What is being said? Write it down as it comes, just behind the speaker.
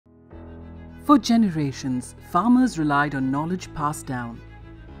For generations, farmers relied on knowledge passed down.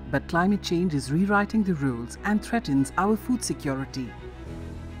 But climate change is rewriting the rules and threatens our food security.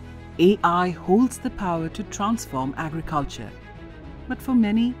 AI holds the power to transform agriculture, but for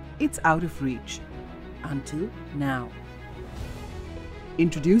many, it's out of reach. Until now.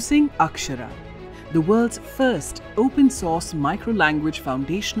 Introducing akṣara, the world's first open-source micro-language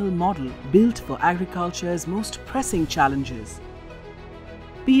foundational model built for agriculture's most pressing challenges.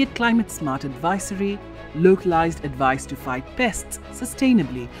 Be it climate-smart advisory, localized advice to fight pests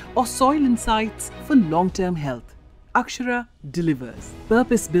sustainably, or soil insights for long-term health, akṣara delivers.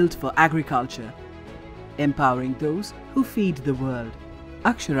 Purpose-built for agriculture, empowering those who feed the world.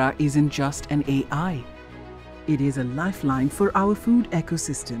 akṣara isn't just an AI. It is a lifeline for our food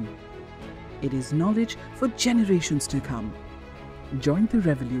ecosystem. It is knowledge for generations to come. Join the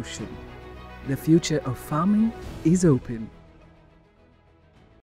revolution. The future of farming is open.